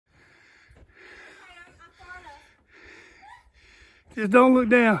Just don't look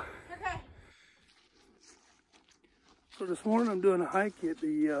down. Okay. So this morning I'm doing a hike at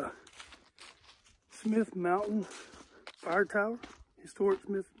the Smith Mountain Fire Tower. Historic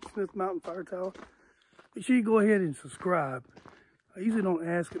Smith Mountain Fire Tower. Make sure you go ahead and subscribe. I usually don't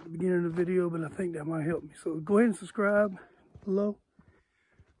ask at the beginning of the video, but I think that might help me. So go ahead and subscribe below.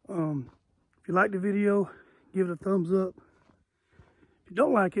 If you like the video, give it a thumbs up. If you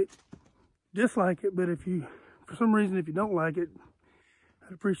don't like it, dislike it. But if you, for some reason, if you don't like it,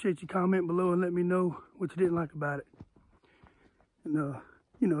 I'd appreciate you comment below and let me know what you didn't like about it. And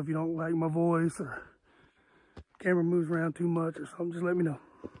you know, if you don't like my voice or camera moves around too much or something, just let me know.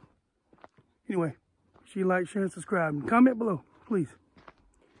 Anyway, make sure you like, share, and subscribe. And comment below, please.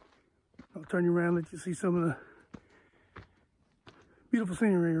 I'll turn you around, let you see some of the beautiful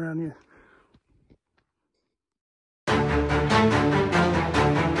scenery around here.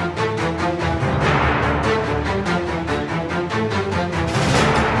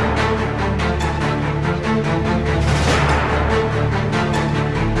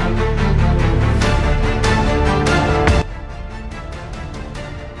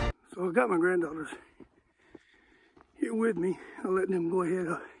 So I got my granddaughters here with me. I'll let them go ahead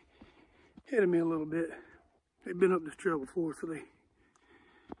of me a little bit. They've been up this trail before, so they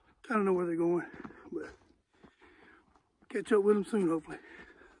kind of know where they're going. But catch up with them soon, hopefully.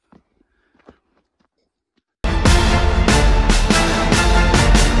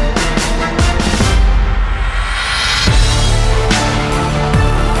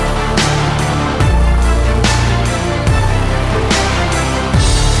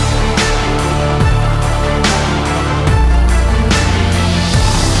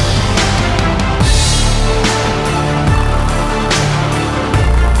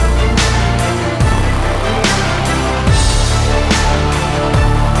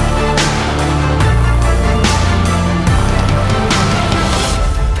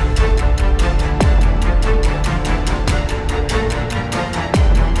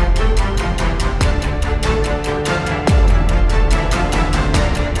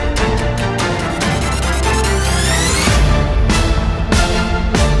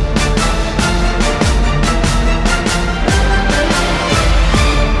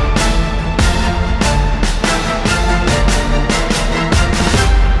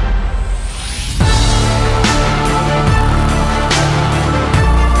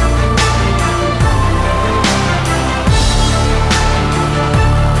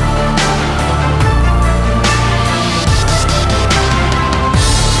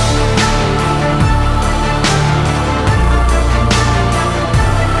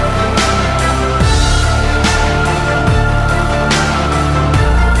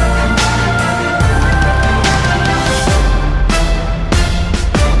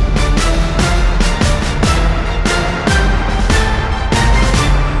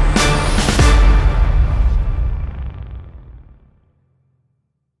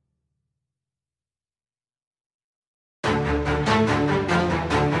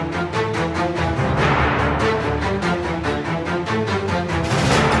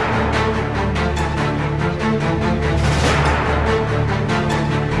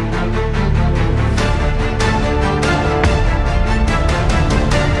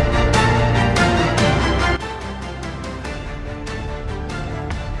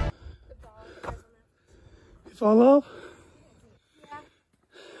 Fall off? Yeah.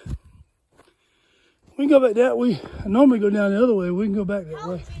 We can go back that way. I normally go down the other way. We can go back that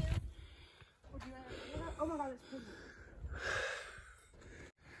way. Oh my God, it's pretty.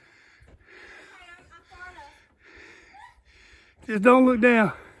 Just don't look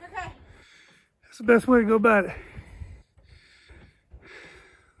down. Okay. That's the best way to go about it.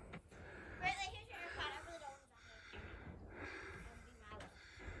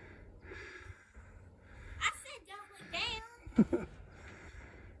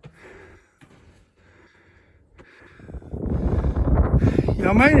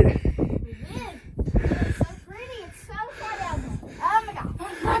 Y'all made it. We did. It's so pretty. It's so far down there. Oh my God.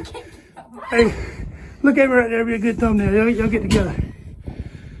 I can't get over. Hey, look at me right there. Be a good thumbnail. Y'all get together.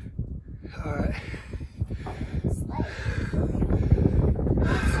 All right. It's so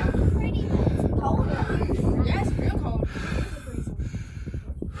pretty, but it's cold out here. Yeah, it's real cold.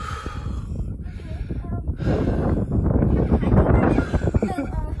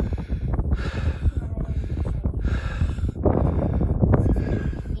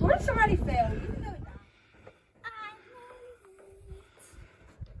 What if somebody fell?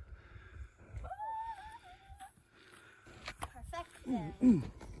 Mm.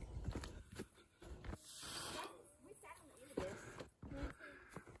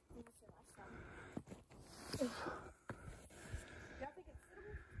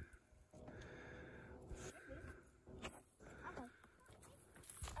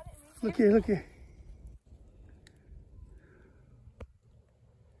 Look here, look here.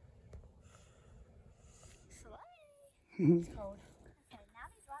 It's cold. Okay, now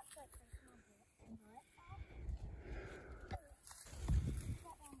these rocks are pretty I'm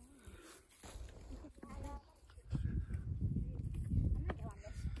gonna go on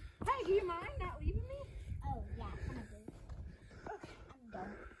this. Hey, do you mind not leaving me? Oh, yeah, come on, dude. I'm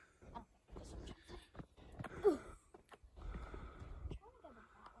going. Oh, this one. Ooh. I'm trying to go with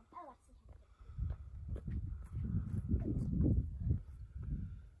that one. Oh, I see how to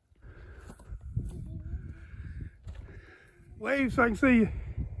Wave so I can see you.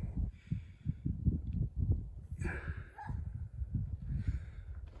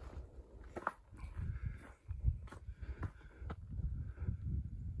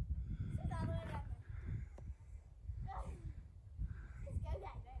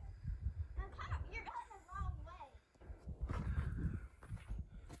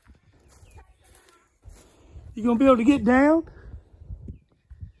 You gonna be able to get down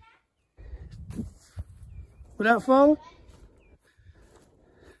without falling?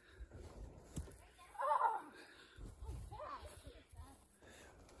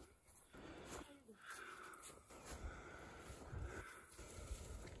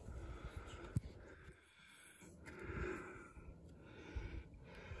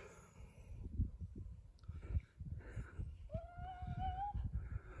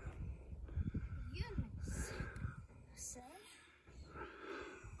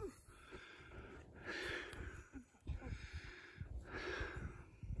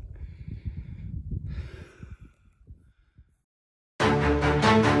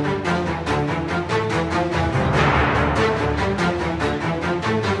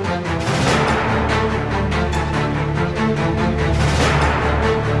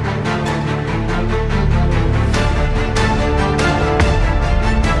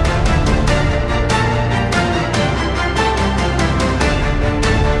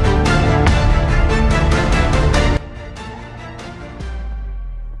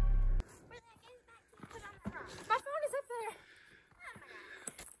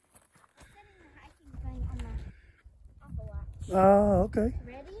 Oh, okay.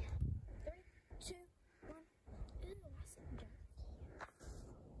 Ready? 3, 2, 1. Ooh, I see him jump.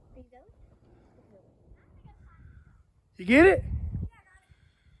 Are you going? You get it?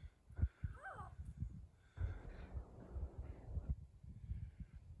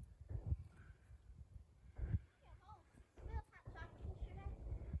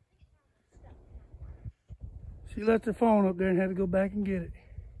 She left her phone up there and had to go back and get it.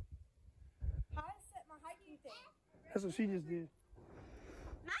 How to set my hiking thing? That's what she just did.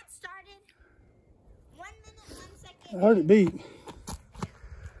 Mine started 1 minute, 1 I second. heard it beat.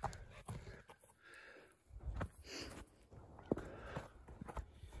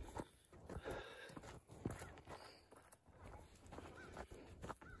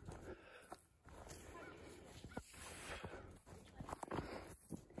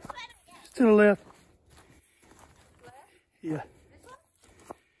 To the left. Yeah.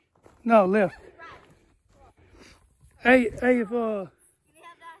 No, left. Hey, if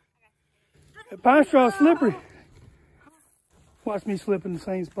pine straw is slippery. Watch me slip in the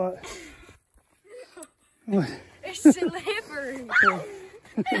same spot. It's slippery.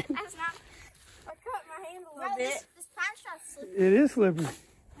 That's not. I cut my hand a little bit. This pine straw's slippery. It is slippery.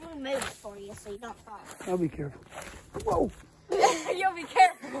 I'm gonna move it for you so you don't fall. I'll be careful. Whoa. You'll be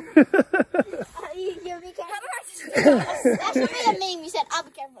careful. You'll be careful. That's gonna be a meme. You said, I'll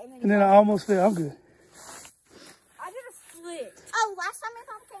be careful. And then I almost fell. I'm good. I did a split. Oh, last time my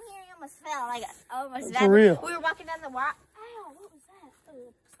papa came here, he almost fell. Like, almost For real. We were walking down the walk. Ow, what was that?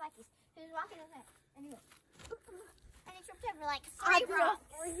 Oh, spikies. He was walking down there. And he went, and he tripped over like 3 rocks.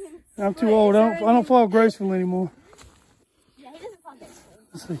 I'm too old. I don't fall graceful anymore. Yeah, he doesn't fall gracefully.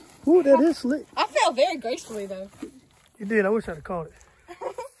 Let's see. Ooh, that is slick. I fell very gracefully though. You did. I wish I'd have caught it.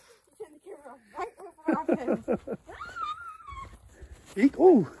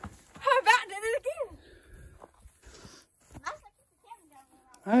 Ooh. How about did it again?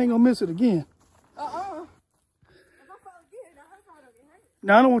 I ain't gonna miss it again. If I fall good, I hope I don't get hurt.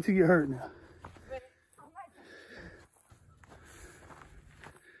 No, I don't want you to get hurt now. But I might be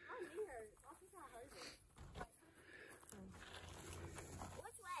hurt. I think I hurt it.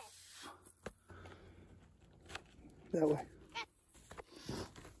 Which way? That way.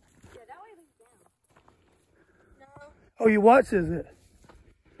 Yeah, that way leads down. No. Oh, your watch says it.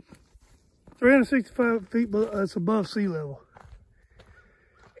 365 feet, it's above sea level.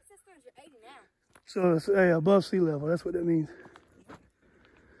 It says 380 now. So it's above sea level. That's what that means.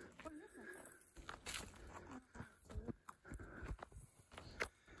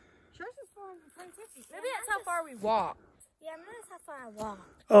 walked. Yeah, I noticed how far I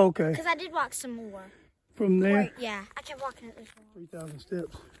walked. Oh, okay. Because I did walk some more. From there? Wait, yeah, I kept walking at this one. 3,000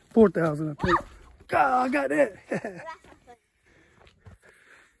 steps. 4,000, I think. God, I got that. Well, that's not funny.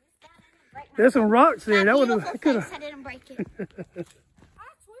 There's some rocks there. My That would beautiful have. Could face, have. I didn't break it. I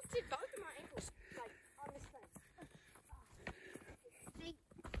twisted both of my ankles, like, on this thing. See?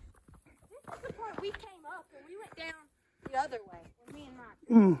 This is the part we came up, and we went down the other way. With me and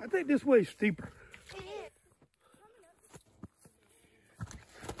Mike. I think this way is steeper. It is.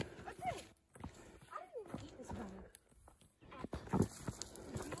 Okay. I didn't even eat this bone.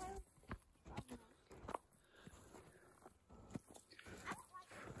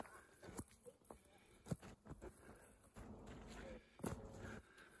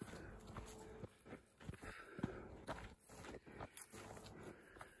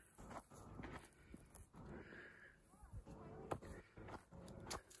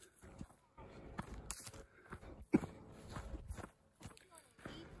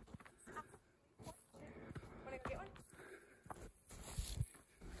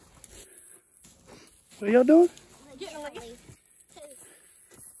 What y'all doing? Legitimately.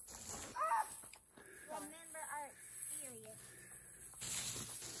 Remember our experience.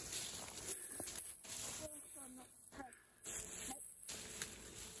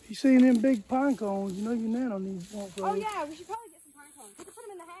 You seen them big pine cones? You know your nana needs one for Oh, those. yeah, we should probably get some pine cones. We could put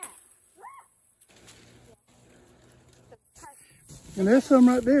them in the hat. And there's some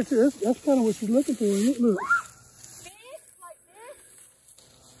right there too. That's kind of what she's looking for. Isn't it? Look. This, like this.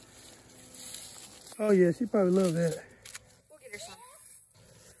 Oh yeah, she probably love that. We'll get her some.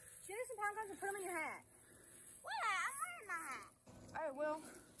 Get her some pine cones and put them in your hat. What? I'm wearing my hat. Oh, well.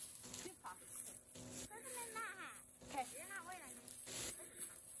 This pocket. Put them in my hat. Okay. You're not wearing it.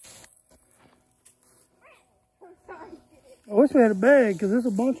 I'm sorry. I wish we had a bag because there's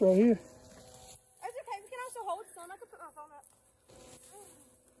a bunch right here. It's okay. We can also hold some. I can put my phone up.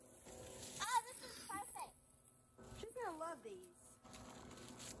 Oh, this is perfect. She's going to love these.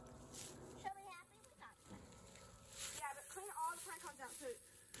 She'll be happy with us. Yeah, but clean all the pine cones out too.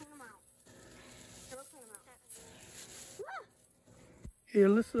 Clean them out. Okay, let's clean them out. Here,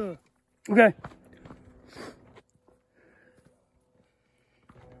 let's okay.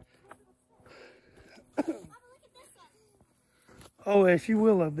 Mama, look at this one. Oh yeah, she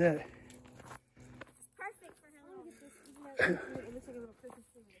will love that. Perfect for her. Let me get this. Even though it looks like a little Christmas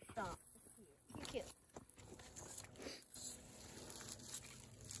tree with a stump. It's cute. Cute.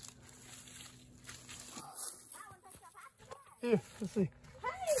 That one takes up half the bag. Here, let's see. Hey,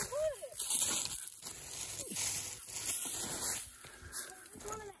 look! There's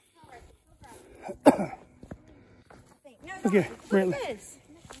one in that color. I think. No, no. Okay, Look Brantley. at this.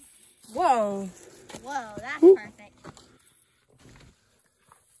 Whoa. Whoa, that's Ooh. perfect.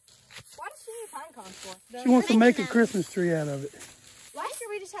 Why does she need pine cones for? She wants to make a Christmas tree out of it. Last year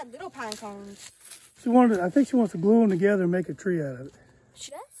we just had little pine cones. She wanted. I think she wants to glue them together and make a tree out of it.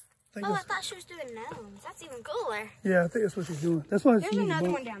 She does? I think Oh, I that's, thought she was doing gnomes. That's even cooler. yeah, I think that's what she's doing. That's why There's she needs a another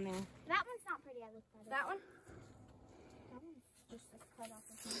bunch. one down there. That one's not pretty. I looked at it. That one? That one's just like cut off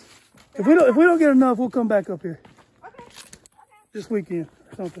or something. If we don't get enough, we'll come back up here Okay. this weekend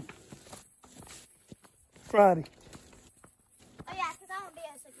or something. Friday. Oh yeah, because I won't be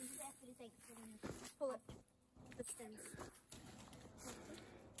as sick as after the thing. Pull it. The stems.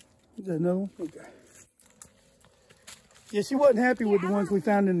 Is that another one? Okay. Yeah, she wasn't happy with the ones we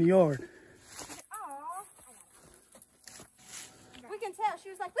found in the yard. Aw. We can tell. She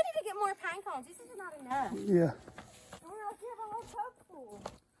was like, we need to get more pine cones. This is not enough. Yeah. And we were like, yeah, but what's up full?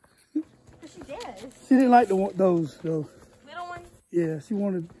 But she did. She didn't like those though. Little ones. Yeah, she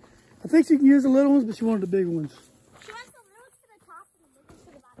wanted. I think she can use the little ones, but she wanted the bigger ones. She wants the little to the top and the big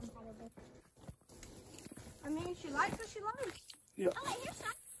to the bottom, probably. I mean, she likes what she likes. Yeah. Oh wait, here's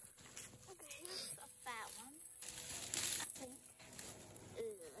some. Okay, here's a fat one. I think.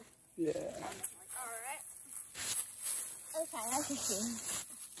 Ugh. Yeah. All right. Okay, I can see.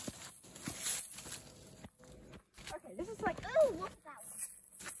 Okay, this is like, Ooh, what's that one?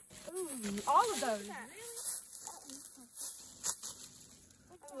 ooh, all of those.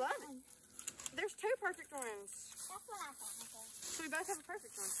 I love it. There's two perfect ones. That's what I thought. Okay. So we both have a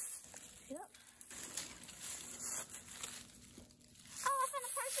perfect one. Yep. Oh, I found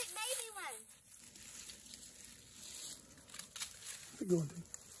a perfect baby one. Let's go, dude.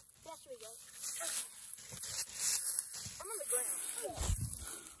 Yes, we go. I'm on the ground.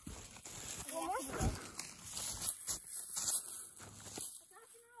 Yes, we go.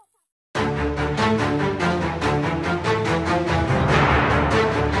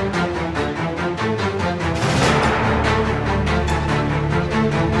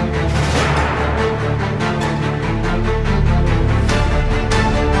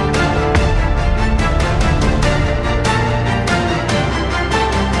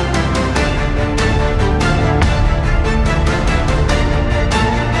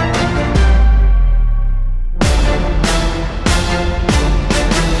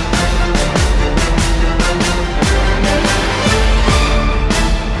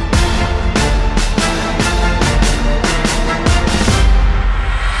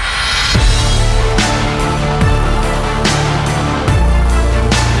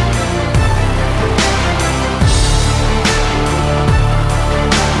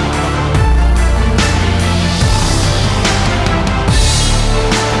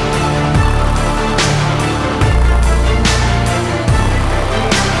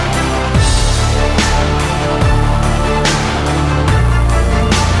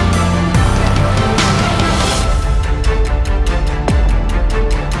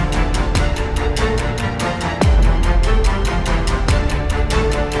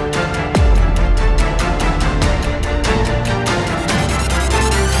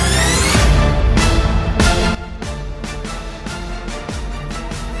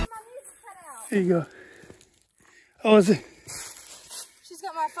 go. Oh, is it? She's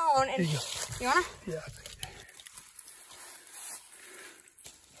got my phone and You wanna? Yeah.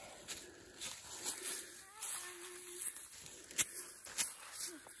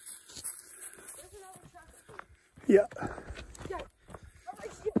 Yeah.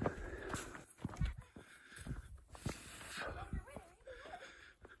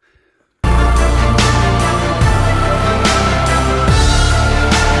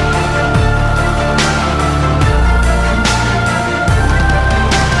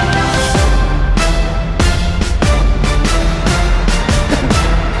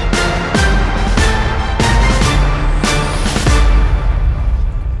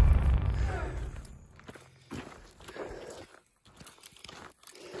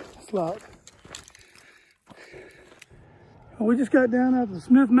 Locked. Well, we just got down out of the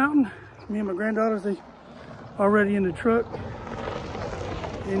Smith Mountain. Me and my granddaughters, they already in the truck.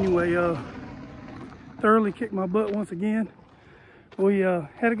 Anyway, thoroughly kicked my butt once again. We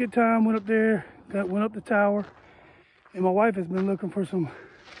had a good time, went up there, went up the tower, and my wife has been looking for some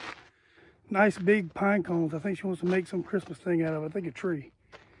nice big pine cones. I think she wants to make some Christmas thing out of it, I think a tree.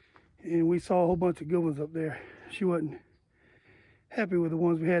 And we saw a whole bunch of good ones up there. She wasn't happy with the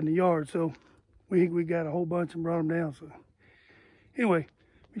ones we had in the yard, so we got a whole bunch and brought them down. So anyway,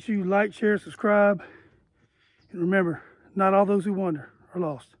 make sure you like, share, subscribe, and remember, not all those who wander are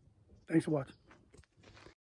lost. Thanks for watching.